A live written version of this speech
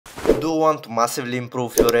do want to massively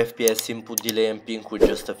improve your FPS input delay and ping with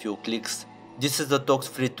just a few clicks, this is the Tox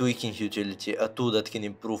free tweaking utility, a tool that can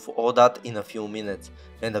improve all that in a few minutes,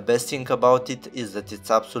 and the best thing about it is that it's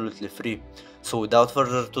absolutely free. So without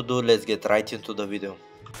further ado, let's get right into the video.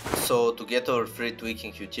 So to get our free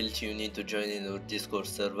tweaking utility, you need to join in our Discord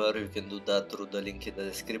server. You can do that through the link in the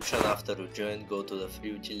description. After you join, go to the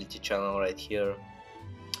free utility channel right here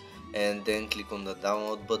and then click on the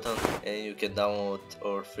download button, and you can download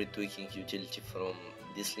our free tweaking utility from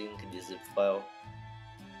this link, this zip file.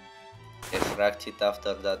 Extract it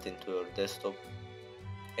after that into your desktop,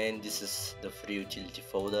 and this is the free utility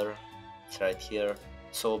folder. It's right here.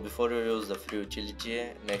 So before you use the free utility,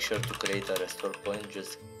 make sure to create a restore point.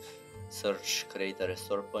 Just search create a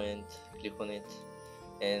restore point, click on it,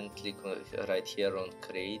 and click on right here on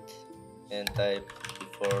create and type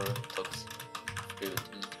before Tox free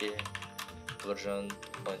utility version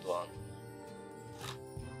 0.1,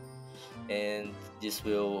 and this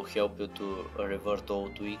will help you to revert all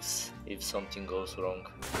tweaks if something goes wrong.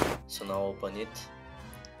 So now open it,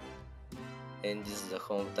 and this is the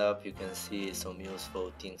home tab. You can see some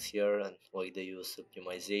useful things here, like the use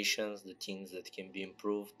optimizations, the things that can be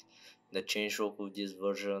improved, the changelog of this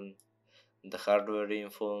version, the hardware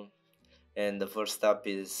info, and the first tab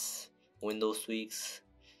is Windows tweaks.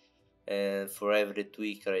 And for every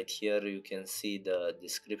tweak right here you can see the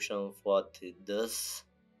description of what it does,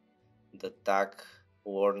 the tag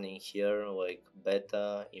warning here like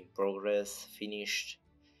beta, in progress, finished,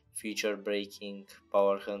 feature breaking,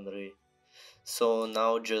 power hungry. So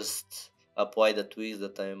now just apply the tweaks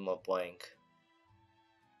that I am applying.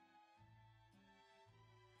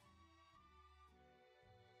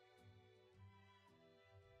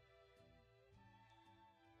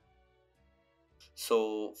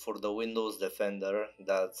 So for the Windows Defender,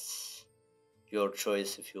 that's your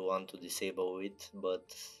choice if you want to disable it,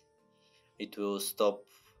 but it will stop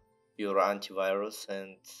your antivirus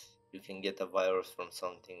and you can get a virus from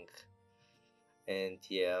something, and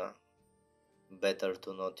yeah, better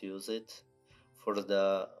to not use it. For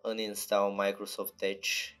the uninstall Microsoft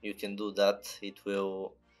Edge, you can do that. It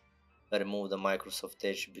will remove the Microsoft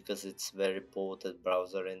Edge because it's very potent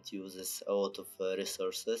browser and uses a lot of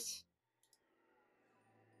resources.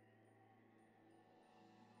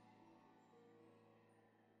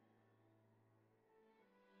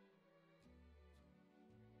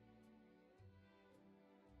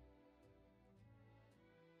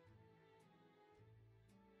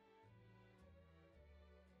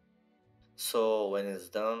 So when it's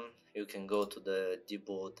done, you can go to the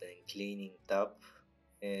debug and cleaning tab,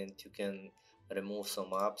 and you can remove some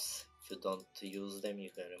apps. If you don't use them, you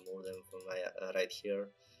can remove them from right here.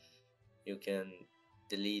 You can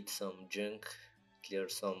delete some junk, clear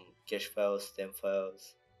some cache files, temp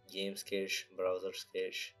files, games cache, browsers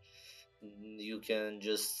cache. You can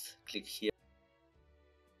just click here.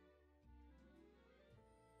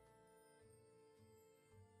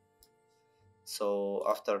 So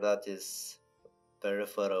after that is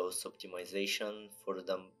peripherals optimization for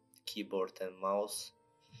the keyboard and mouse,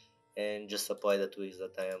 and just apply the tweaks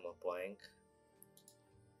that I am applying.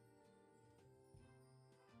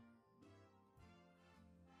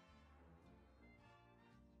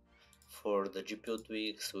 For the GPU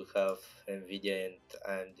tweaks, we have nvidia and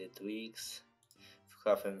AMD tweaks. If you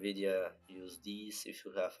have nvidia, use these. If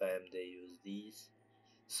you have AMD, use these.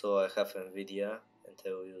 So I have nvidia and I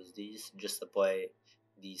will use these. Just apply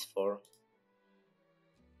these four.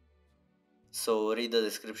 So read the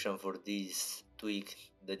description for this tweak,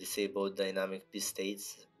 the disabled dynamic P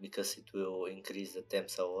states, because it will increase the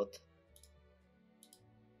temps a lot.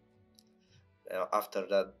 After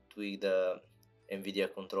that, tweak the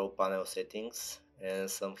nvidia control panel settings and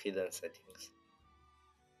some hidden settings.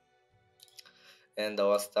 And the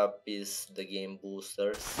last tab is the game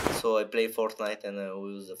boosters. So I play Fortnite and I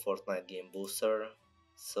will use the Fortnite game booster.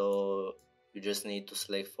 So you just need to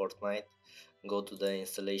select Fortnite, go to the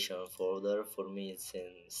installation folder. For me it's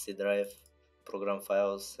in C drive, program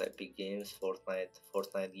files, Epic Games,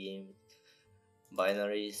 Fortnite game,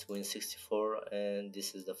 binaries, Win64, and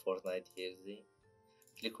this is the Fortnite exe.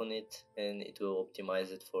 Click on it and it will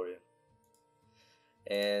optimize it for you.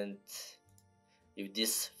 And if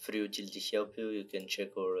this free utility help you, you can check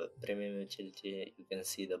our premium utility. You can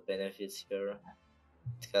see the benefits here.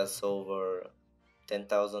 It has over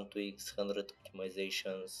 10,000 tweaks, 100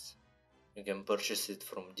 optimizations. You can purchase it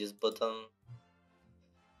from this button,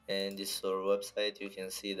 and this is our website. You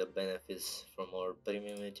can see the benefits from our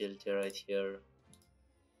premium utility right here.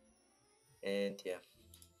 And yeah,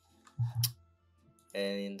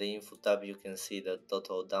 and in the info tab you can see the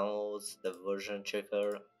total downloads, the version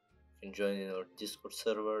checker. can join in our Discord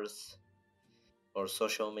servers or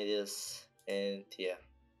social medias. And yeah,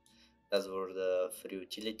 that's for the free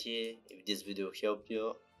utility. If this video helped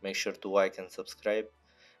you, make sure to like and subscribe,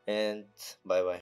 and bye bye.